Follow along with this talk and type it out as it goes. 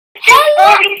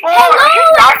Hello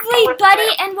everybody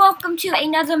and welcome to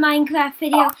another Minecraft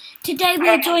video. Today we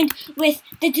are joined with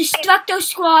the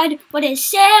Destructo-Squad, what is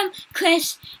Sam,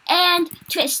 Chris, and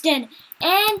Tristan.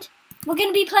 And we're going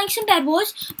to be playing some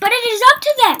Bedwars, but it is up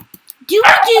to them. Do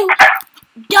we do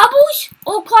doubles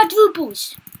or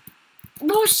quadruples?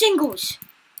 Or singles?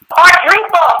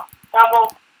 Quadruple,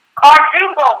 double.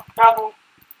 Quadruple, double.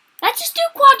 Let's just do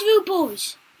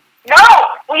quadruples.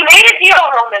 No, we made a deal,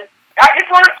 Roman. I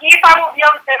just want to see if I will be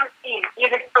able to save the team.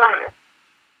 Use experiment.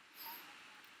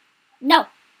 No.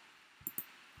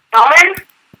 Roman?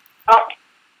 Oh.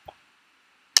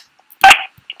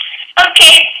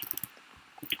 Okay.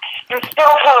 You're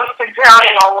still close to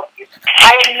drowning all of you.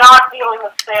 I am not dealing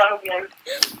with Sam again.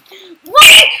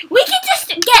 What? We can just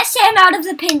get Sam out of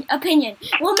the opinion.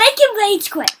 We'll make him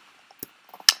rage quit.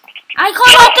 I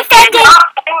call not defending.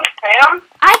 Sam?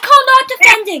 I call not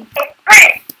defending.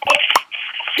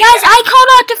 Guys, I call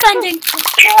not defending.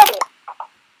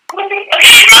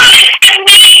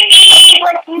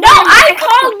 No, I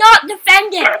call not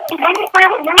defending. I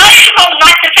call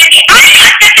not defending.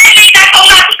 I call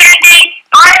not defending.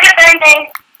 I'm defending.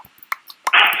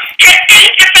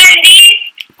 Tristan's defending.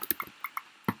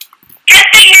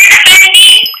 Tristan, you're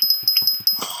defending.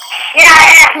 Yeah, I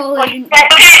am.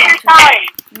 Okay,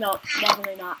 no,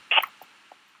 definitely not.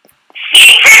 Me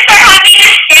and Chris are having a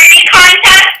staring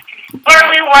contest. Or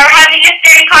we were having a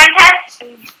staring contest.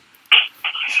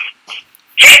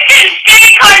 Tristan's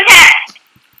staring contest.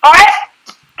 What?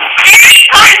 Staring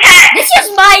contest. This is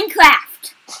Minecraft.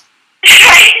 I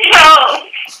know.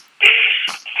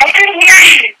 I couldn't hear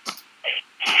you.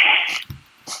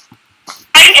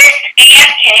 I'm just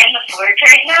AFK in the forge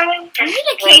right now. I'm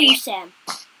gonna kill you, Sam.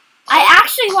 I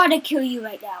actually want to kill you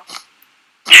right now.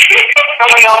 I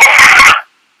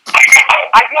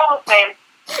feel the same.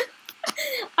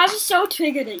 I'm so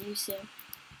triggered at you, Sam.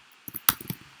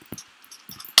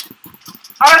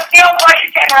 On a scale of 1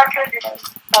 to 10, how triggered is?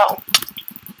 So,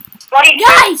 what do you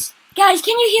Guys,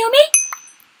 can you hear me?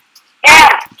 Yeah.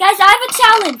 Guys, I have a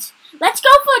challenge. Let's go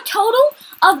for a total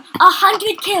of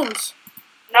 100 kills.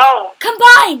 No.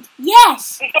 Combined,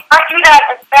 yes. We cannot do that,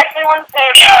 especially when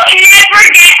Sam. You never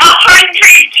get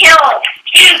 100 kills.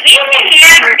 You can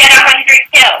never get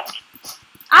 100 kills.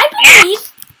 I believe.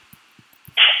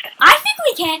 I think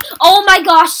we can. Oh my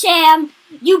gosh, Sam.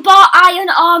 You bought iron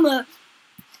armor.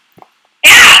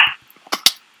 Yeah.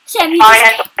 Sam, you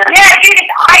yeah, dude,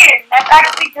 it's iron. That's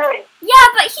actually good. Yeah,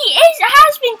 but he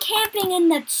has been camping in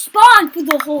the spawn for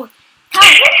the whole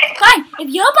time. Fine. If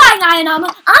you're buying iron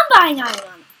armor, I'm buying iron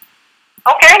armor.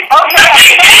 Okay.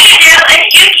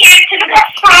 If you came to the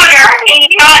spawner and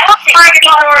you got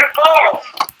 $6 gold,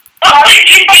 what would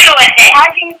you do with it? How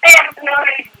do you say it for no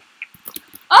reason?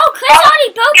 Oh, Chris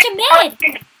already built a mid.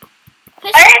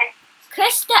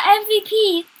 Chris the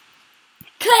MVP.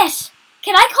 Chris,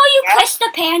 can I call you Chris the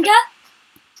Panda?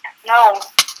 No.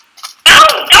 No,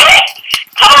 don't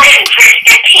call him Chris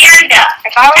the Panda.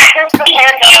 If I was Chris the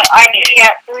Panda, I'd be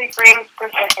at 3 frames per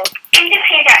second. Chris the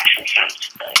Panda actually sounds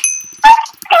good.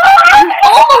 You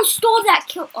almost stole that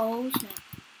kill. Oh, snap.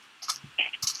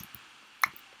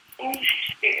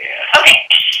 Okay.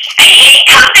 I hate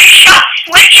how the shot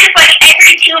switches like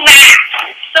every 2 maps.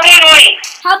 So annoying.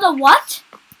 How the what?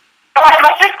 How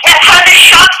the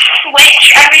shots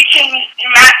switch every 2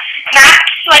 maps.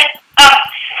 Like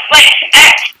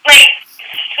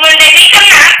when they make a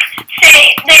map,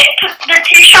 say they put the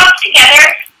 2 shops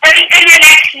together, then in the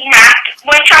next map,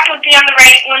 one shop would be on the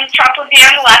right, one shop would be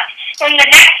on the left. In the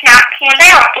next map, when they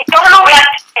don't know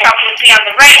left shop would be on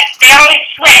the right. They always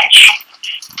switch.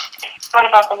 What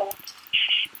about the left?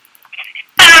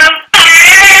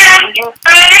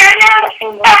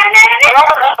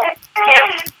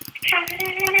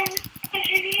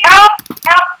 Help!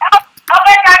 Help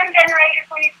that diamond generator,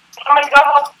 please. I'm gonna go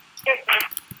home.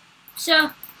 So.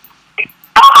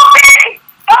 Help me!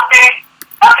 Help me!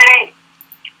 Help me!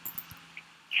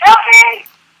 Help me!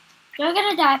 You're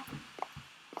gonna die.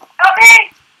 Help me!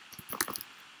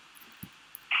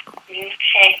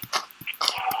 Okay.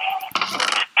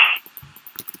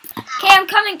 Okay, I'm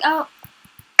coming. Oh.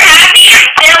 Having a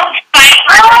build fight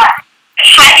as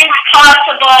high as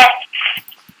possible.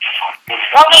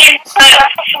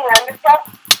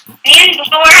 Me and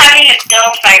Blue are having a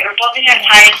build fight. We're building as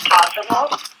high as possible.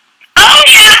 Oh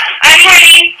yeah! I'm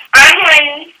winning.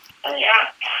 Oh yeah.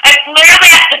 I'm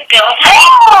literally at the build height.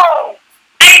 Oh!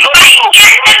 I'm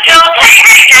just the build height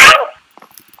right now.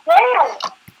 Damn.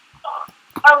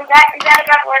 Oh, is that a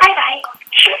good word? Bye.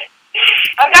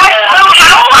 How do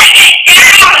I get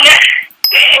down?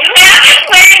 We haven't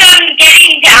planned on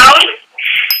getting down.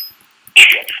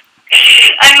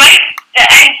 I'm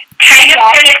kind of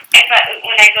gonna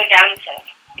go down to.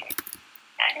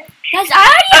 Guys, I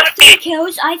already have 3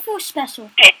 kills. I feel special.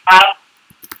 Okay, wow.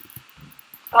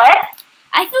 What?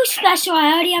 I feel special.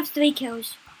 I already have 3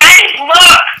 kills. Guys,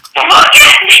 look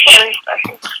at me.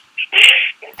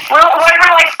 We're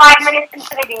like 5 minutes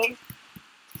into the game.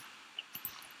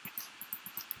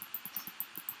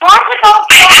 Watch it all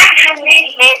back to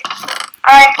me.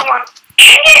 Alright, come on.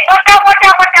 Watch out.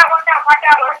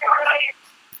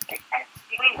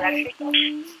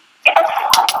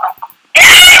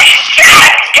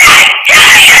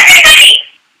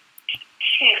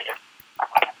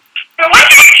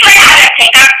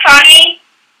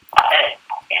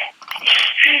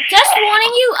 Just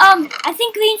warning you, I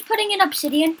think Green's putting in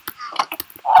obsidian.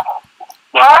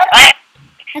 What?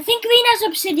 I think Green has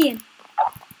obsidian.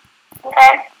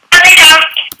 Okay.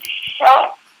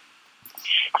 So,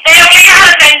 they don't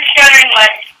have been starting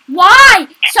with. Why?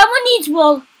 Someone needs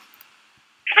wool.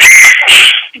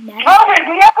 Robert,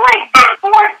 we have like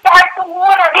 4 stacks of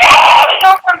water.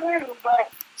 Not for you,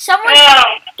 but. Someone. No.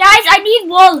 Guys, I need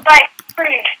wool. Like,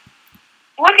 please.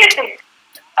 Look at this.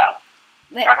 Oh.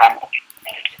 Wait.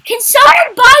 Can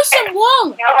someone buy some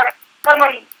wool?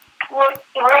 Somebody. Where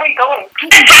are we going? Come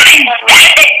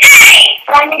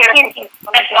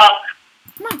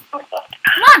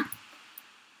on.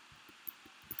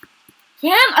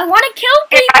 Sam, I want to kill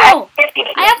people.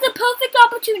 I have the perfect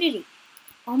opportunity.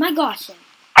 Oh my gosh, Sam.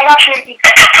 I got 50.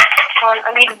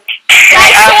 I mean,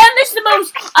 Guys, Sam is the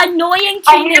most annoying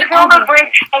I need to teammate build a ever.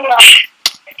 bridge.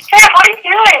 Sam, what are you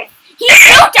doing? He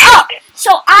built up,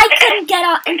 so I couldn't get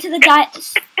out into the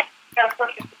guys. I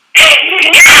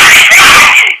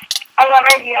got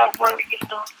an idea of where we can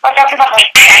go. Watch out for that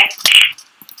light.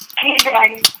 He's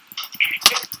behind you.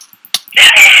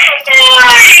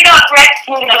 You got wrecked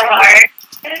in the heart.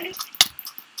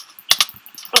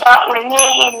 You got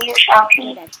winning and you shall be.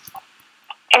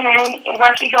 And then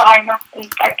once you go high enough, you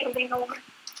start getting over.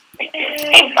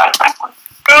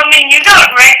 Roman, you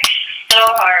got wrecked so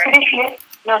hard.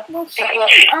 No.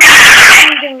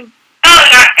 Oh,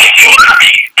 not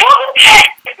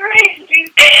crazy.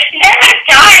 Never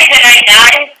died and I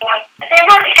died. They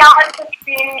were challenged to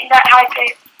being that high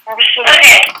pace.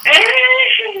 Okay.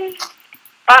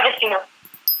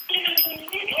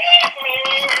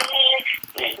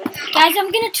 Guys,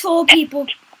 I'm gonna troll people.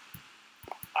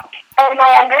 Am I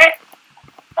under it?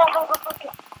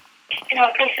 No,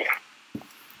 this is.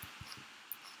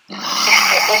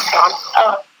 It's gone.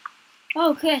 Oh.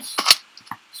 Oh, Chris.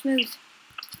 Smooth.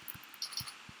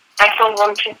 I killed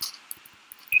one too.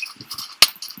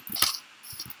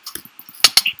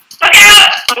 Look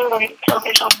out!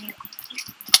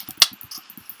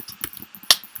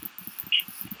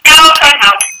 Now come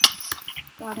help.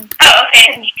 Got him. Oh, okay.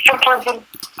 Okay.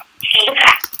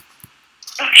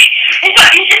 I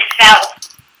thought you just fell.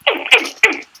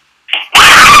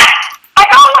 I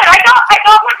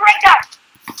got one right there.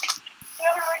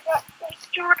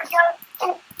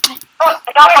 Oh, I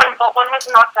got one, but one was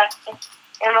knocked back.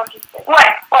 What?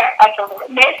 I killed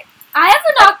him. Miss? I have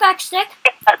a knockback stick.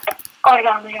 Oh my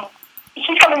god,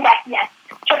 He's coming back, yes.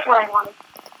 Just where I wanted.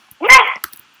 Yes!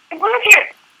 I'm here.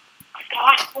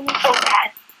 Gosh, I'm so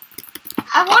bad.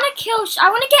 I want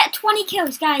to get 20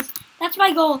 kills, guys. That's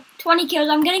my goal. 20 kills.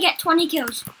 I'm gonna get 20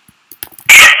 kills.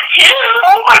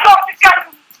 Oh my god, this guy's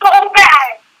so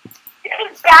bad.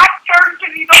 His back turned to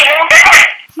be the whole bad.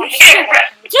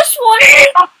 Just one.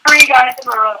 3 guys in a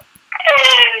row.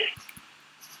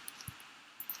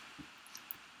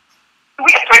 Do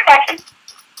we get quick action?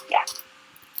 Yeah.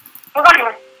 We're going to do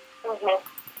it. It was me.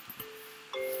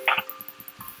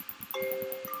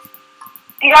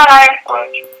 You got iron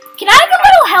forge. Can I have a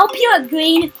little help you at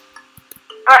green?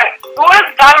 Alright, who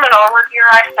has diamond armor here?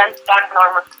 I sense diamond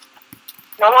armor.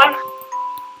 No one?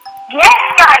 Yes,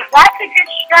 guys, that's a good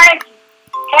strategy.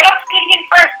 Get up speaking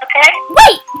first, okay?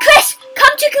 Wait, Chris,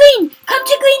 come to green. Come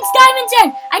to green's diamonds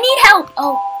in. I need help.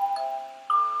 Oh.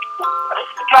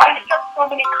 Guys, just so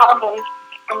many combos.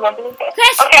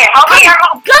 Chris, okay, how many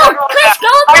emeralds? Go, Chris,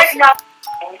 go. Where's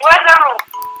emeralds?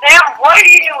 Sam, what are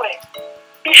you doing?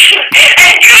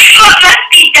 And just what must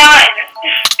be done.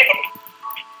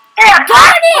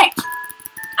 Darn it!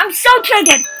 I'm so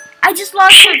triggered. I just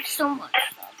lost it so much.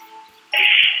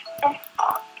 I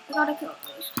gotta kill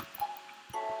this.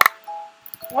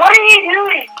 What are you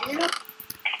doing, dude?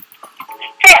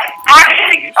 Hey,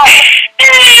 actually,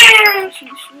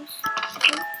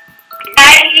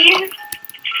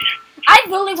 I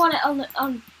really want to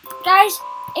guys,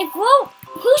 if we'll,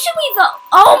 who should we vote?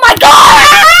 Oh my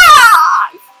god!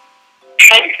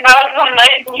 I'm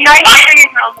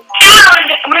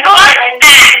gonna go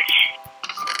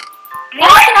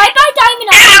Guys, can I buy diamond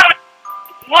armor?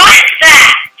 What's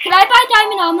that?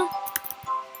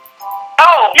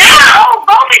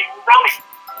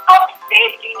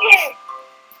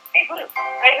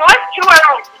 Wait, who has 2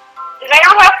 emeralds? Does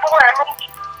anyone have 4 emeralds?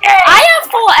 Yay. I have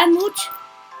 4 emeralds.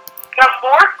 You have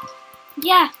 4?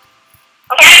 Yeah.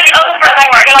 Okay, it's over for my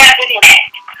work. Go ahead with you.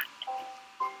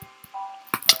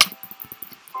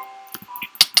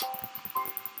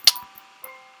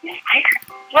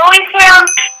 Rolling Sam.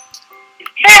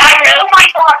 Oh my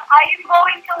gosh, I am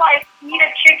going to like eat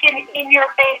a chicken in your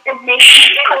face and make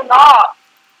you cool off.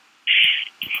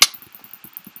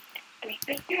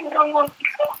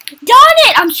 Darn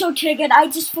it! I'm so triggered. I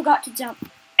just forgot to jump.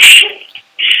 Sam,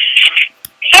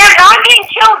 I'm being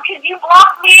killed because you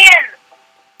blocked me in.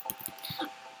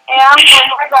 And oh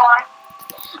my god.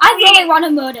 I really want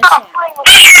to murder Sam.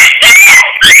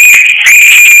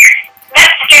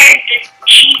 That scared the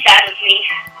cheese out of me.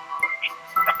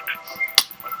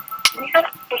 You just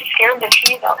scared the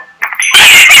cheese out of me.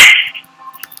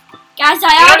 Guys,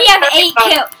 I already have 8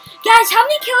 kills. Guys, how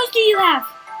many kills do you have?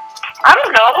 I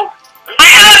don't know. I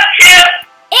have 2.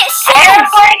 It says. I have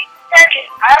 27.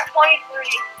 I have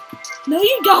 23. No,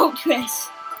 you don't, Chris.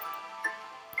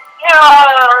 No,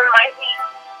 I think.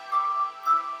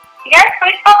 You guys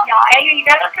play stop dying. You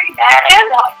guys are pretty bad at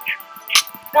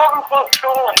quote-unquote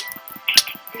trolling.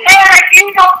 Sarah, if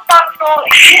you don't stop trolling,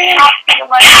 you have to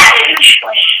like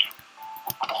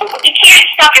you can't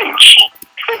stop and cheat.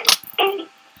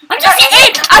 I'm just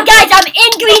in. Guys, I'm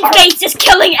in green base, just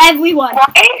killing everyone.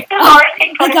 Oh,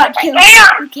 I got killed.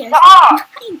 Who cares?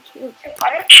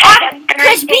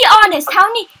 Chris, be honest. How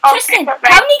many? Tristan,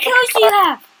 how many kills do you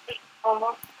have?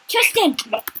 Tristan,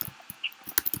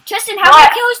 how many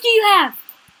kills do you have?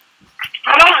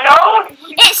 I don't know.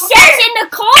 It says in the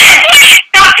corner.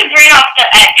 Stop the bring off the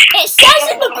edge. It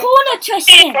says in the corner,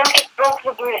 Tristan.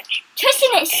 Tristan,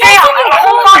 it says in the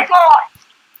Oh my corner. god.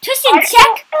 Tristan,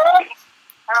 check.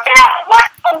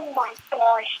 What? Oh my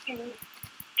gosh, dude.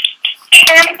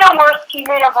 I'm the worst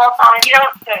teammate of all time. You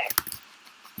don't say.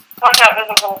 Watch out, there's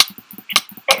a hole.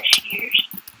 It's huge.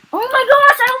 Oh my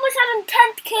gosh, I almost had a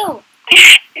 10th kill.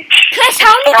 Chris,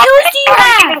 how many kills do you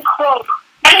have?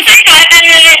 I'm surviving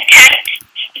in an intense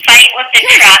fight with the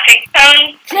traffic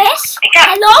cone. Chris?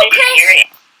 Hello, Chris?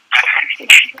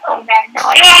 Oh man, no.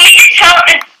 Do you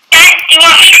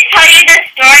want me to tell you the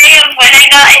story of when I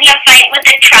got in a fight with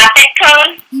the traffic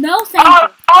cone? No, thank you.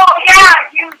 Oh yeah,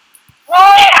 you.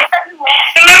 Whoa!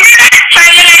 Remember that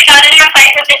time when I got in a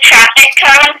fight with the traffic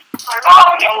cone?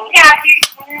 Oh yeah, you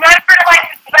remember like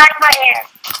the back of my hand.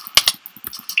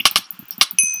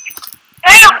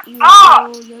 Damn!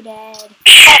 Oh! You're dead.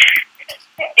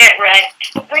 Get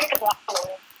wrecked. Break the block for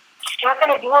you. You're not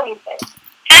gonna do anything.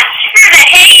 That's for the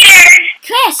haters!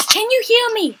 Chris, can you hear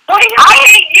me? What do you I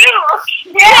hate you!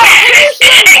 Yeah!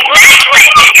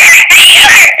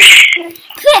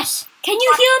 Chris, can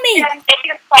you hear me?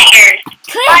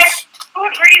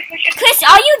 Chris,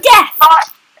 are you deaf?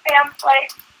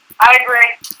 I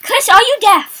agree. Chris, are you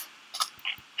deaf?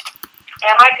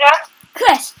 Am I deaf?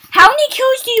 Chris, how many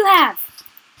kills do you have?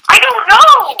 I don't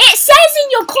know! It says in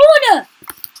your corner!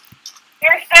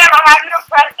 Here, Sam, I'm having a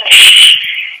present.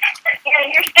 Here,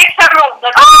 here's 6 emeralds.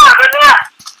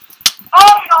 Oh,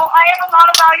 no, I have a lot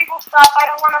of valuable stuff. I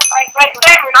don't want to fight. Right,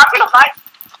 Sam, we're not going to fight.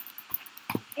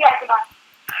 Yeah, goodbye.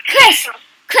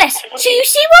 Chris, so you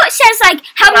see what it says, like,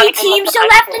 how many teams are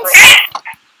left and stuff?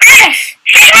 Chris!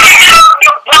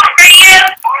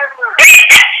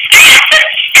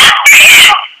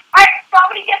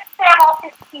 Somebody get Sam off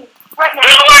his team right now. Who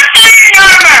wants diamond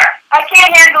armor? I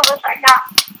can't handle this right now.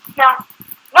 No.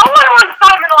 No one wants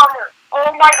diamond armor. Oh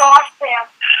my gosh, Sam.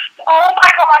 Oh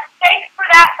my gosh. Thanks for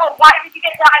that. But why did you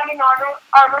get diamond armor?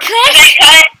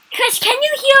 Chris, can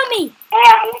you hear me?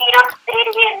 Sam, you need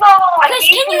obsidian though. Chris,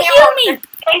 can you hear me?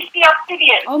 Taste the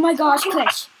obsidian. Oh my gosh,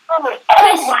 Chris.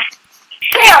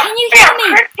 Chris, can you hear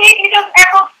me? Chris gave you those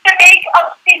emeralds to make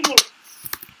obsidian.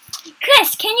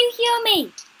 Chris, can you hear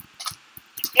me?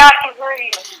 Yeah, I can hear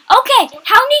you. Okay,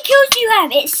 how many kills do you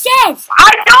have? It says.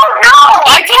 I don't know.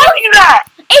 I told you that.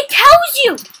 It tells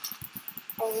you.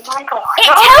 Oh my god.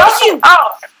 It tells you.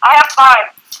 Oh, I have 5.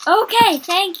 Okay,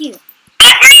 thank you.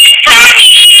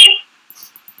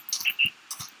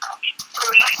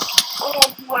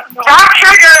 Stop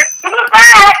triggered. Come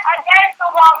back. I guess no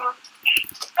longer.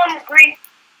 Some grief.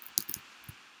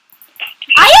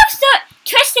 I have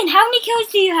Tristan, how many kills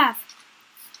do you have?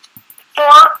 4.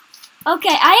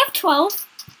 Okay, I have 12.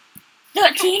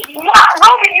 13.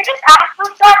 Logan, you just asked for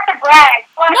stuff to brag.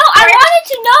 No, I wanted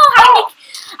to know how many.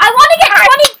 I want to get 20.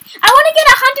 I want to get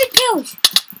 100 kills.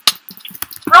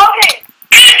 Logan,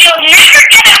 you'll never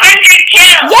get 100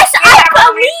 kills. Yes, I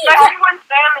believe. Especially when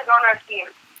Sam is on our team.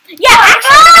 Yeah. I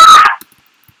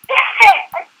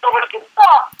still want to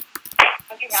stop.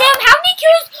 Sam, how many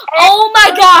kills? Oh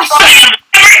my gosh, Sam.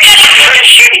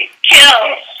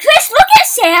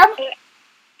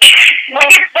 Look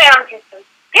at Sam.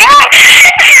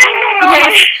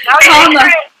 Karma.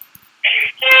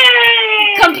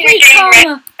 Complete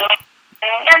karma.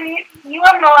 You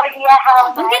have no idea how.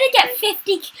 I'm gonna get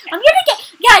 50.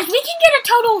 Guys, we can get a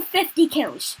total of 50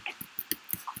 kills.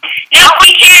 No,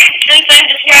 we can't, since I'm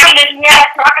distracted. Yeah,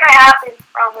 it's not gonna happen,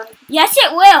 probably. Yes,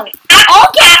 it will.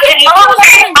 I'll get 50 kills.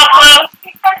 That's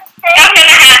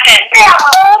gonna happen. Yeah,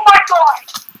 oh my god.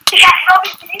 Yeah, Robbie,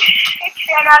 can you take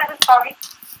Sam out of this party?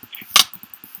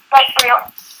 Like, for real.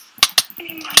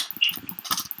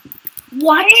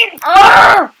 What?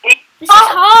 This is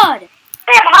hard.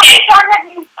 Sam, how many times have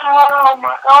you... Oh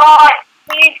my god.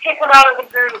 Please kick him out of the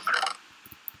group.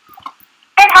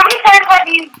 And how many times have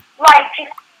you, like,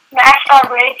 just smashed our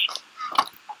bridge?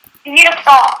 You need to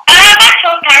stop. Not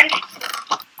sometimes.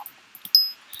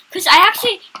 Because I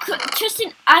actually...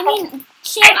 Tristan,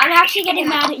 Sam, I'm actually getting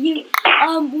mad at you.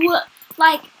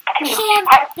 Sam,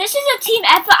 this is a team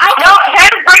effort. No,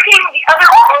 Sam's breaking the other...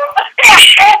 Sam,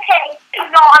 okay.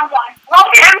 No, I'm done. Well,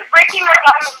 Sam's breaking the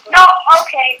other... No,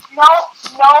 okay. No,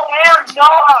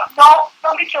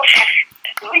 don't be killed.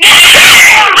 I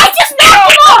just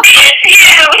knocked him off!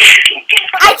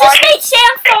 I just made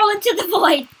Sam fall into the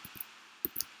void.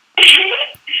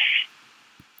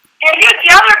 And the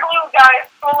other blue guy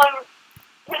pulling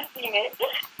his teammate.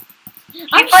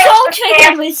 I'm so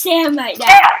triggered with Sam right now.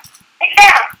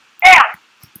 Sam!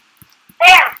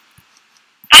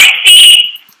 I see!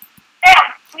 Sam,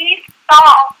 please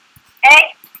stop. Hey?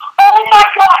 Oh my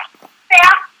god!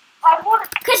 Sam, I want to...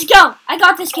 Chris, go! I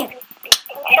got this kid.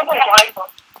 Oh, I got him.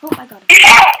 Oh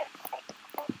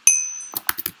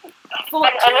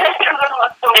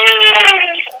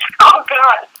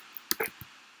god.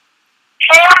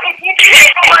 Sam, if you can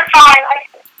get one more time,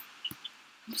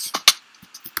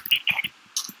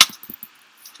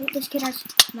 This kid has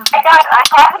nothing. I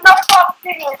have enough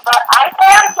opportunities, but I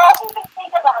don't even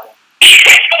think about it.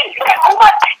 Oh my...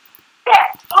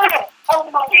 Oh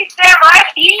my... Sam, I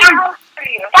see you.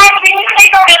 Sam, can you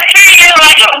take over the video?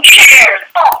 I don't care.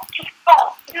 Stop. Just stop.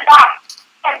 Stop.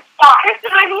 And stop. This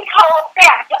I need help.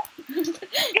 Sam.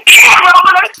 I'm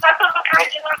going to step on the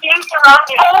bridge and the game's around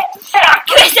me. Oh, Sam.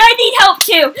 Chris, I need help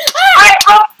too. Alright,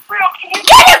 Bro, can you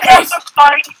kick Sam from the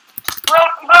party? Bro,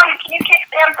 can you kick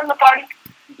Sam from the party?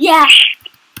 Yeah.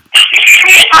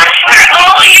 I swear,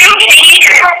 all you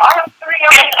haters. I have 3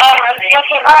 of them already.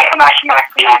 Okay, alright, come back.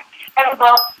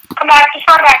 Come back, just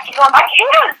run back. I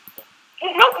can't.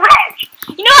 There's no bridge.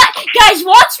 You know what? Guys,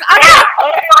 watch. Oh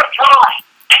my god.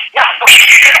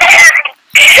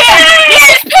 Sam, this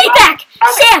is payback.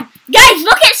 Sam, guys,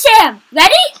 look at Sam.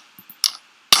 Ready?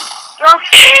 I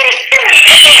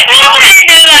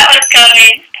knew that was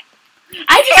coming.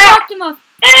 I just knocked him off.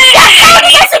 That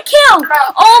counted as a kill.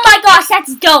 Oh my gosh,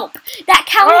 that's dope. That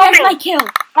counted as my kill.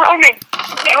 Roman.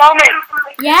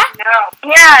 Yeah? No.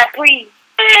 Yeah, please.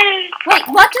 Wait,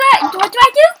 what do I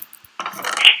do?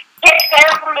 Get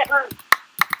Sam from the group.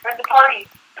 From the party.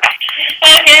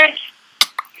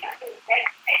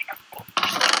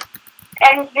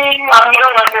 Anything you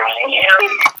don't understand.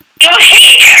 You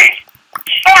haters!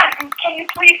 Sam, can you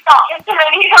please stop? Is there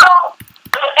any help?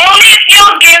 Only if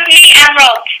you'll give me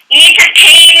emeralds. You need to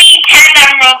pay me 10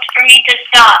 emeralds for me to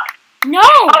stop. No.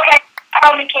 Okay,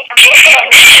 I'll be kicking him.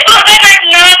 Well, then I'm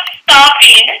not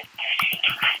stopping.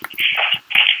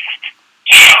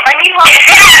 I need help.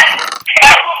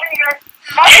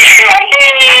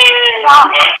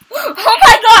 Oh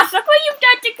my gosh, look what you've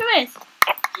done to Chris.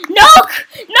 No.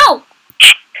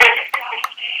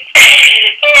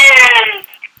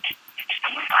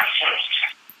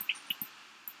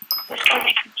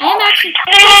 I'm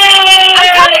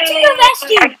coming to your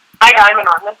rescue. I got him on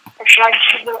this. Should I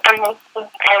choose the emeralds?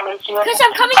 Chris,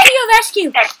 I'm coming to your rescue.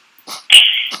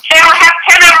 Sam, I have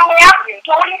 10 emeralds out here.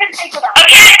 Don't even think about it.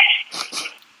 Okay.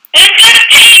 Who's gonna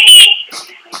pay me?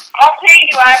 I'll pay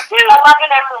you. I have 11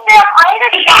 emeralds. Sam, I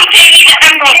have to pay me the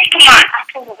emeralds. Come on.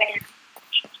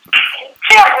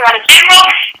 Sam, emeralds.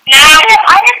 Now. Sam,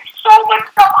 I have so much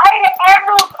stuff. I have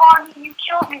emeralds on me. You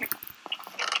killed me.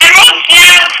 Emeralds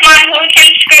now. Come on. Who can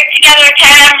scrape together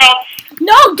 10 emeralds?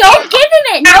 No, don't give him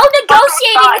it. No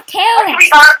negotiating with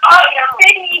terrorists. I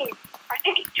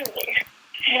think it's too late.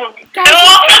 No,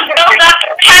 build up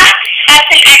the path as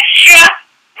an extra.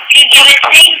 You give it to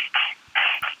me.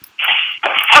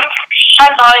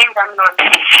 I'm buying them on.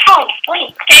 Oh,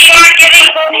 wait. They are giving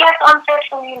them yes on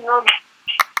social media.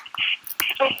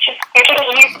 Wait, just you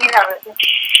have it.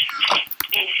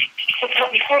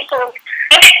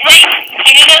 Wait, I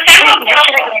need those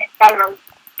emeralds.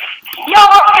 Yo,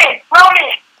 Roman!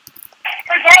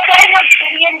 Forget getting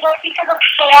obsidian just because of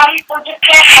Sam, so just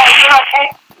get okay?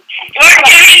 You're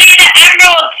giving me the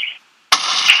emeralds!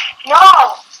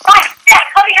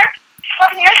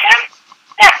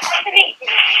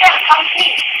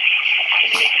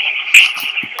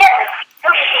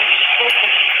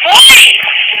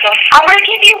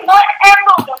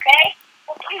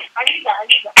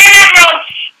 Emeralds!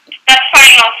 That's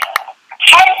funny also.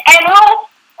 Emeralds?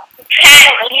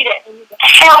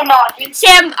 Hell no.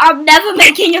 Sam, I'm never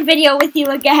making a video with you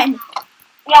again.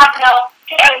 Yeah, no.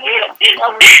 This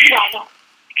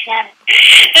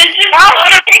is not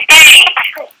what I'm saying.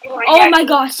 Oh my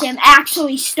gosh, Sam,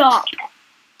 actually stop.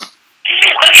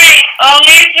 Okay,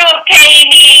 this will pay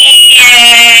me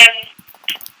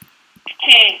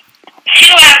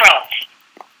 2 emeralds.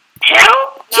 2?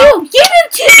 Two, give him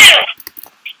 2.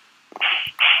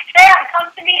 Sam, come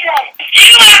to me then.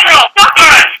 2 emeralds. Come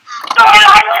on.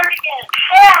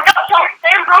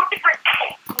 Sam, broke the brick.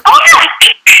 Oh yeah,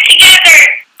 together.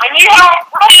 I need help.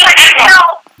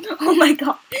 Oh my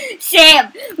god.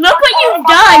 Sam, look what you've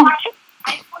done.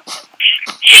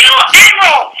 2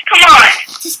 emeralds. Come on.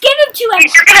 Just give him 2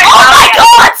 emeralds. You're gonna Oh my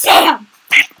god, Sam!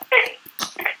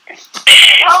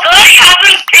 Look how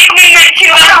this pigment at 2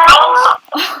 emeralds.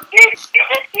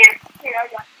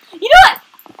 You know what?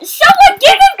 Someone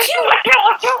give him 2.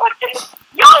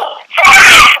 Yo!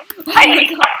 Oh my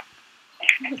god.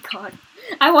 Oh my god.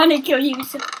 I want to kill you.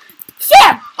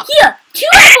 Sam, here, 2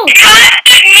 emeralds. You have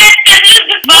to admit this is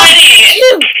funny.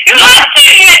 2. You have to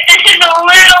admit this is a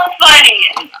little funny.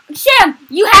 Sam,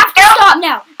 you have to stop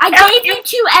now. I gave you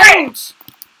 2 emeralds.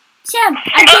 Sam,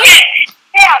 I gave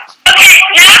Okay,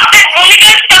 now I'm only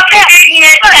going to stop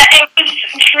admit that it was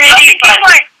really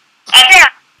funny.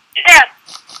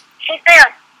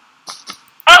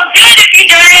 Oh, good if you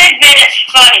don't admit it's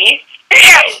funny.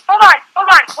 Hold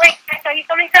on, wait, can I tell you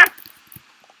something, Sam?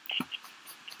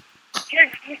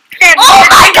 Oh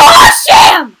my gosh,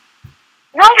 Sam!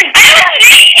 No, I was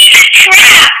making a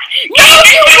trap! No,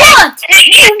 you weren't!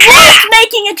 You weren't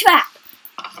making a trap!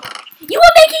 You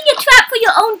were making a trap for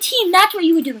your own team, that's what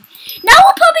you were doing. Now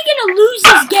we're probably gonna lose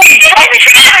this game. That's a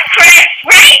trap, Chris!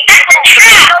 Right? That's a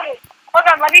trap! Hold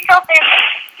on, let me tell Sam.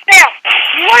 Sam,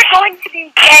 you are going to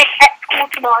be dead at school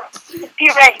tomorrow. Be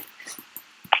ready.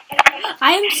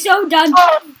 I am so done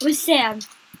with Sam.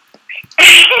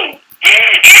 If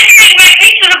you invite me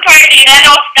to the party, then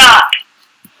I'll stop.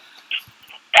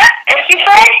 If you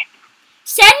say?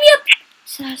 Send me a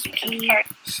sus P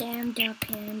Sam the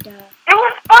Panda. It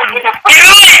was fun in the first. Do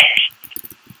it!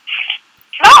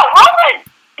 No, Roman!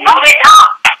 No, it's not!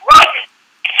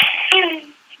 Roman!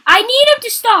 I need him to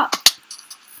stop.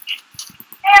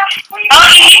 Oh,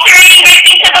 you need to reinvite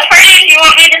me to the party if you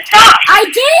want me to stop. I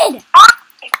did!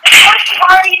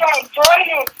 Party then, join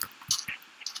it.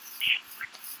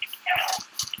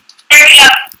 There we go.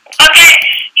 Okay,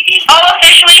 I'll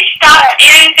officially stop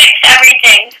and fix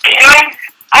everything.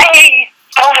 I hate you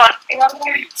so much.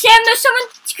 Sam, there's someone,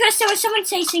 Chris, there was someone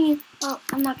chasing you. Oh,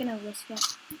 I'm not gonna risk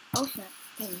that. Oh, snap.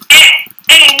 I'm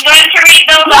going to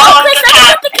rebuild No, all of Chris, the let me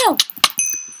paths. get the kill.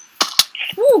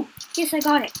 Woo, yes, I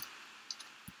got it.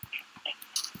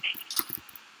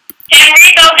 I'm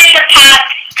rebuilding the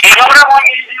paths. You know what I want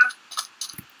you to do?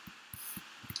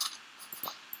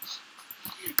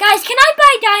 Guys, can I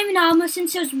buy diamond armor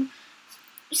since there's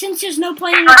no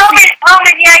point in it?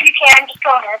 Roman, yeah, you can. Just go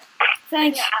ahead.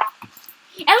 Thanks.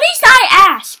 At least I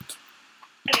asked.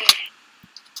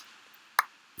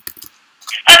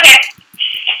 Okay.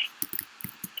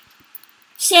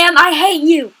 Sam, I hate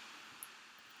you.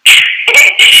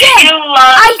 You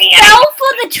love me. I fell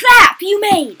for the trap you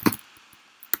made.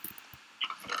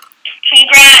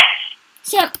 Congrats.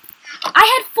 Sam, I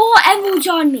had 4 emeralds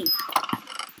on me.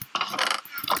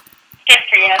 Good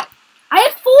for you. I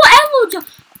had 4 emeralds on...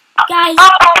 Guys,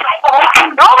 Stop!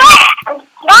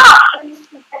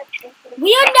 we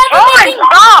are never making...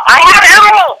 Stop! I have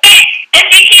emeralds! If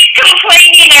you keep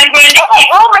complaining, I'm going to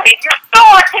keep... You're so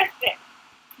autistic!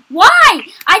 Why?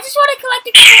 I just want to collect a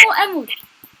couple more emeralds.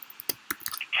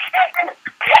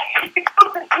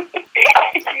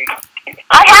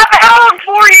 I have emeralds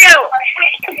for you!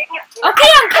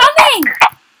 Okay, I'm coming!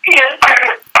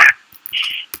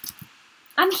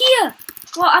 I'm here.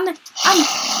 Well, I'm...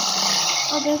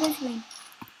 Oh, there goes me.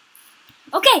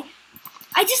 Okay,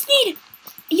 I just need...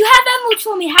 You have emeralds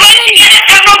for me. How many?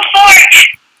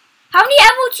 How many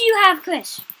emeralds do you have,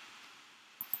 Chris?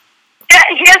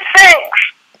 Yes, sir.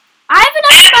 I have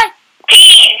enough to buy...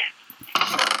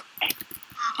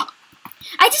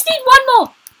 I just need 1 more.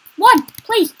 1,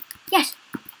 please. Yes.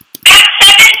 I have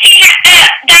 17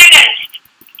 diamonds.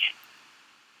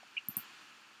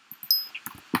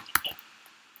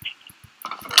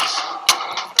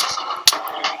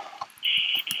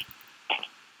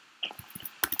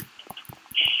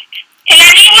 Can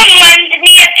anyone lend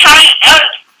me a ton of,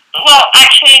 well,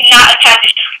 actually not a ton,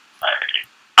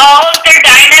 all of their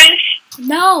diamonds?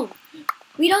 No.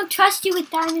 We don't trust you with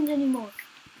diamonds anymore.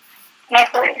 What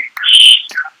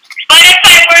if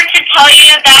I were to tell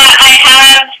you that I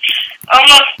have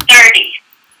almost 30.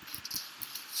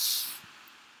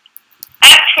 I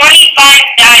have 25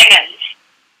 diamonds.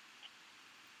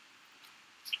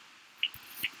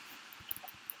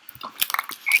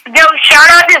 Yo, shout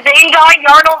out to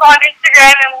Zane.Yarnold on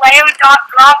Instagram and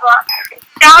Leo.Lava.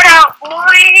 Shout out,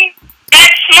 boy.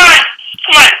 That's smart.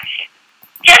 Come on.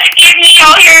 Just give me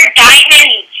all your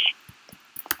diamonds.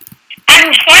 I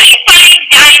have 25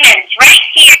 diamonds right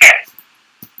here.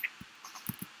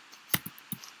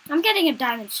 I'm getting a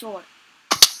diamond sword.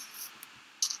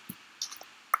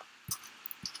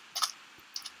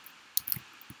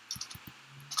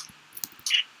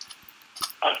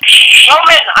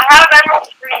 Roman, I have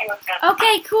emeralds for you.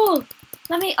 Okay, cool.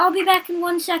 I'll be back in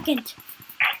 1 second.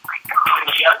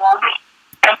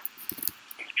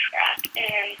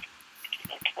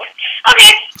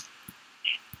 Okay.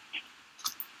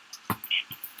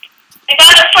 I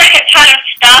got us like a ton of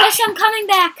stuff. Yes, I'm coming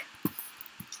back.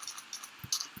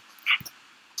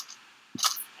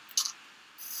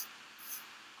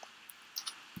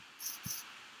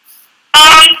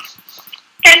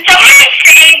 Can someone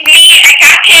save me?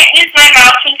 I can't use my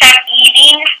mouse since I'm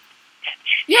eating.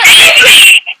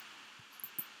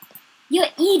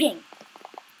 You're eating.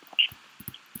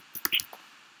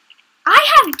 I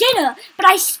have dinner, but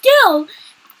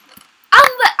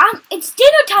it's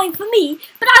dinner time for me,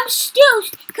 but I'm still,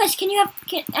 Chris,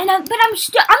 I'm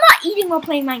not eating while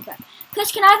playing Minecraft.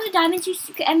 Chris, can I have the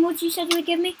emeralds you said you would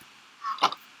give me?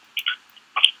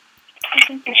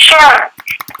 Okay. Sure.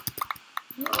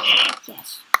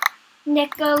 Yes.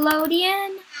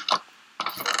 Nickelodeon.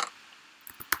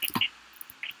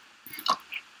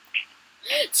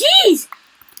 Jeez!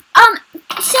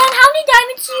 Sam, how many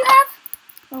diamonds do you have?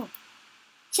 Oh.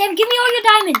 Sam, give me all your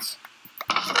diamonds.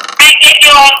 I give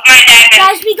you all my diamonds.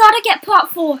 Guys, we gotta get part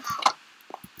 4.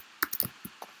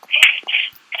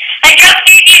 I just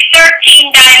gave you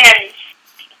 13 diamonds.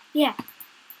 Yeah.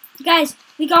 Guys,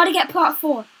 we gotta get part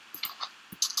 4.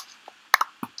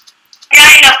 Yeah,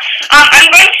 I know. I'm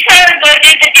going to go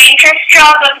do the dangerous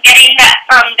job of getting that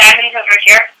diamonds over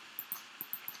here.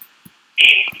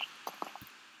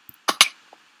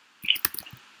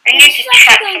 I need to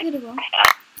check.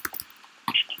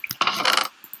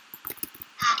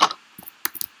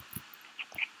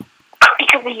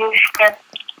 Because of you.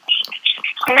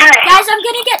 Guys, I'm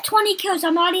gonna get 20 kills.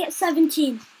 I'm already at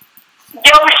 17. Yo,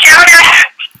 shout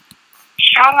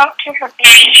out to the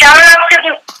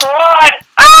squad.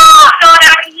 Oh, got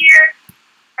out of here.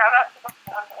 Shout out to the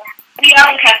squad.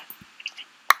 Yeah, okay.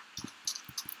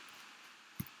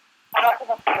 Shout out to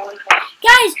the squad.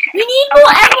 Guys, we need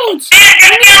more emeralds. We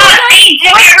need more diamonds.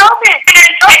 Roman,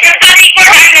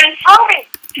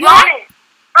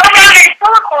 are you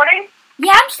still recording?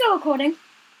 Yeah, I'm still recording.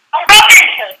 Robin,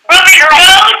 go to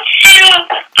stay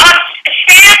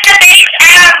at the base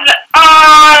of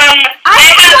I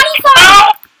have 25.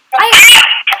 I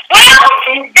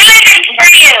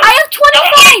have 25.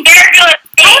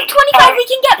 I have 25. We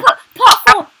can get part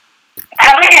 4.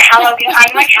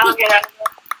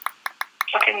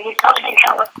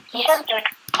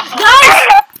 Guys,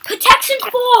 protection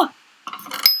 4.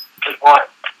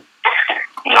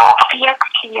 No, yep.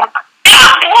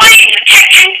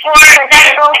 Protection 4.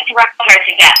 That's all to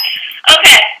get.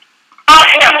 Okay.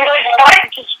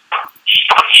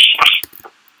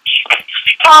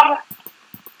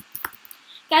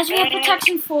 Guys, we have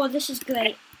protection 4. This is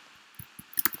great.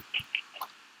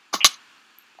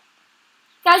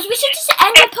 Guys, we should just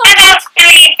ender pearl.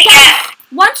 Guys,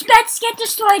 once beds get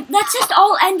destroyed, let's just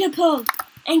all ender pearl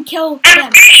and kill them.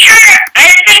 I'm pretty sure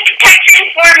I think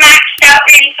protection 4 maxed out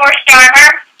reinforced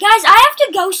armor. Guys, I have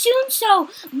to go soon, so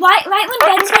right when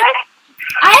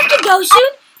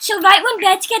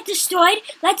beds get destroyed,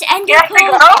 let's ender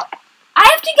pearl. I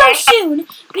have to go soon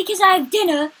because I have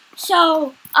dinner.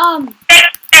 So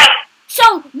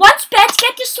so once beds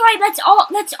get destroyed, let's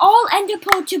all ender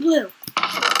pearl to blue.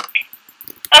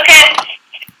 Okay,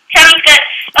 sounds good.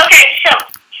 Okay, so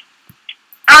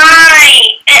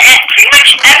pretty much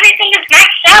everything is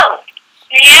maxed out.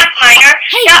 Yeah, minor.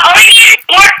 Hey, now all we need is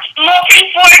more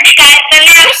molten forge, guys. Then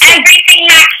we have everything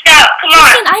maxed out. Come on.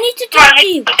 Listen, I need to talk to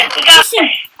you. Listen,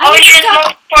 all we need is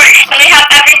molten forge. Then we have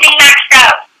everything maxed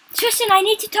out. Tristan, I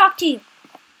need to talk to you.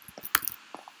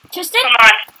 Tristan? Come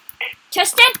on.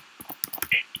 Tristan?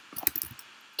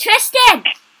 Tristan!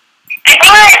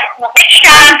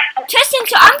 Tristan,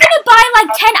 so I'm gonna buy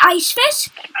like 10 ice fish.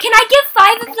 Can I give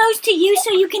 5 of those to you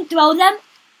so you can throw them?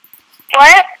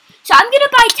 What? So I'm gonna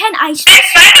buy 10 ice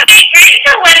fish. It's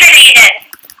eliminated.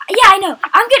 Yeah, I know.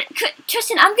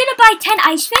 Tristan, I'm gonna buy 10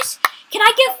 ice fish. Can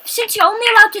I give, since you're only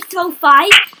allowed to throw 5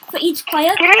 for each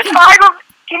player? Give me 5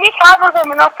 of Give me 5 of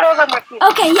them and I'll throw them with you.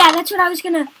 Okay, yeah, that's what I was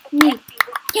gonna need.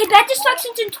 Okay, bed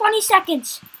destruction's in 20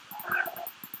 seconds.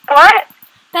 What?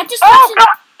 Bed Oh, destruction. God.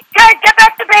 Guys, get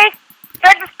back to base.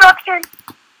 Bed destruction.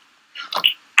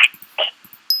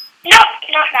 No.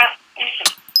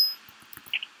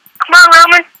 Come on,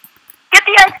 Roman. Get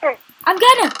the ice fish. I'm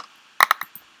gonna.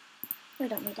 We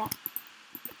don't need that.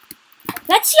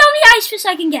 Let's see how many ice fish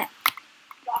I can get.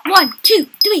 1, 2,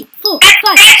 3, 4,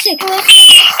 5, 6, 7, 8,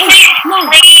 9.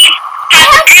 Please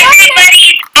have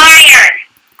everybody's iron.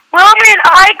 Roman,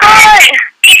 I got...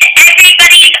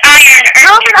 Everybody's iron.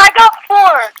 Roman, I got 4.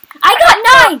 I got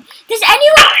 9. Does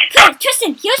anyone? Chris,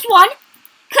 Tristan, here's 1.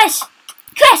 Chris,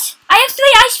 I have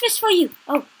 3 ice fish for you.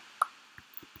 Oh.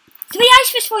 3 ice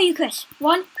fish for you, Chris.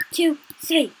 1, 2,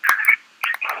 3.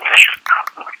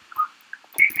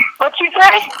 What you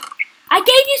say? I gave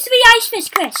you 3 ice fish,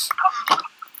 Chris.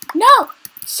 No.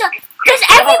 So, does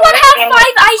everyone have 5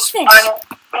 ice fish?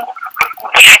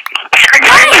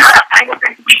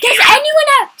 Does anyone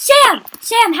have... Sam,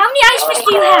 how many ice fish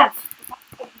do you have?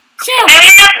 Sam, I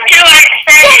have 2 ice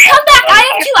fish. Sam, come back. I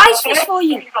have 2 ice fish for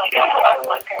you.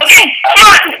 Okay, come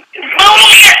on. We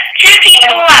only have 2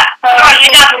 people left. Come on,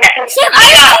 you got this. Sam, I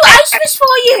have 2 ice fish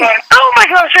for you. Oh my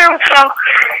gosh, there we go.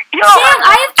 Yo, Sam,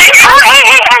 I have 2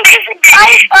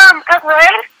 at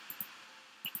red?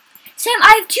 Sam,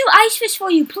 I have 2 ice fish for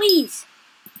you, please.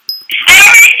 I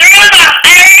already threw them.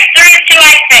 I already threw 2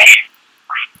 ice fish.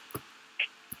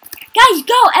 Guys,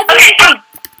 go. Everyone Okay, go.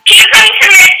 can you come to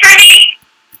me for me?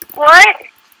 What?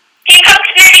 Can you come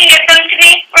to me and give them to me,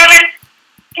 Roman?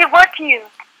 Give what to you?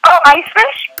 Oh, ice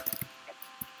fish?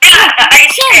 Yeah, the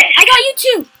ice Sam, fish. I got you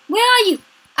 2. Where are you?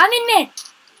 I'm in mid.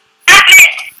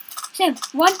 Sam,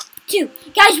 1, 2.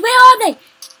 Guys, where are they?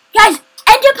 Guys,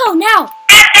 ender pearl now.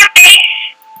 At the base.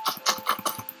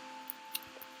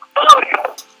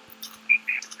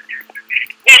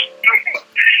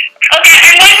 Okay,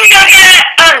 I'm going to go get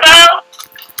a bow.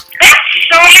 There's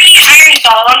so many iron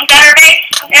golems at our base.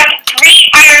 We have 3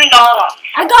 iron golems.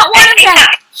 I got 1 of them.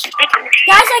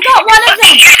 Guys, I got 1 of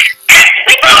them.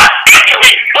 We both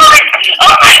actually won!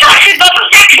 Oh my gosh, we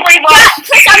both actually won!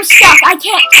 Chris, I'm stuck. I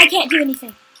can't do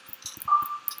anything.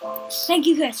 Thank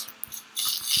you, Chris.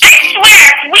 I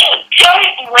swear, if we don't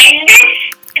win this,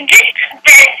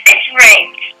 it's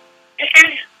rigged. It's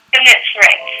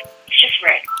rigged. It's just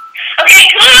rigged. Okay,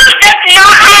 who does not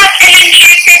have an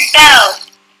enchanted bow?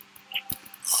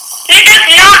 Who does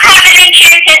not have an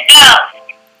enchanted bow?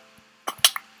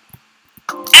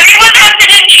 Everyone has an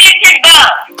enchanted bow.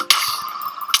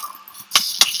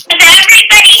 Does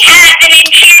everybody have an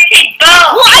enchanted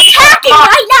bow? We're attacking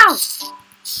right now.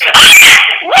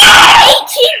 Whoa!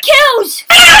 18 kills.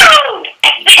 For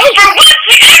once,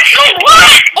 we actually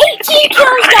won! 18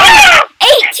 kills, guys.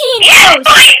 18 kills.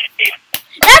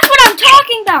 That's what I'm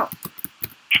talking about.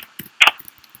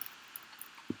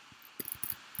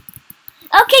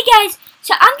 Okay, guys.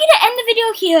 So I'm gonna end the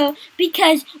video here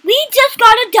because we just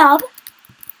got a dub.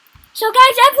 So,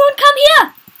 guys, everyone come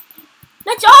here.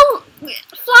 Let's all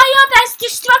fly up as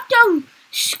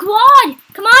destructo-squad.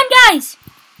 Come on, guys.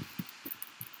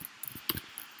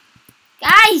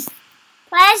 Guys,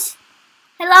 please.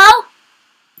 Hello?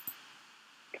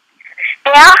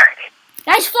 Yeah?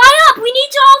 Guys, fly up. We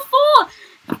need to all 4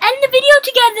 end the video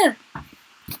together.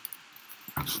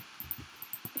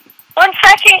 1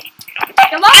 second.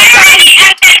 Come on, I already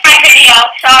ended my video,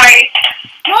 sorry.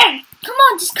 come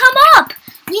on, just come up.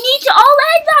 We need to all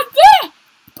end like this.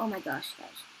 Oh my gosh,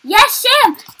 guys. Yes,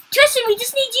 Sam. Tristan, we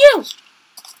just need you.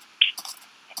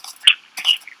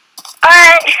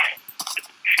 Alright.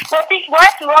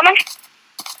 What, Roman?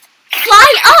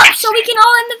 Fly up so we can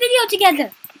all end the video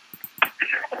together.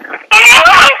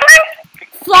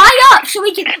 Fly up so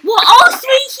we can... We're all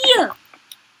 3 here.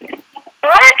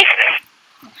 What?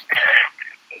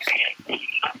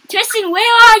 Tristan,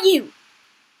 where are you?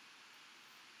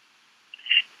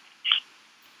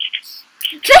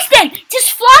 Tristan,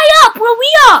 just fly up where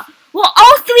we are. Well,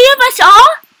 all 3 of us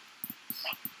are.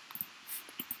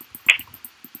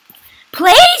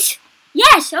 Please?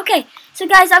 Yes, okay. So,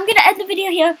 guys, I'm going to end the video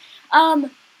here.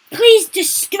 Please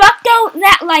destructo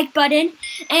that like button.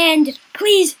 And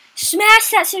please smash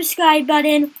that subscribe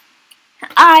button.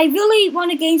 I really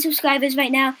want to gain subscribers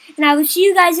right now. And I will see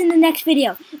you guys in the next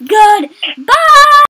video. Goodbye!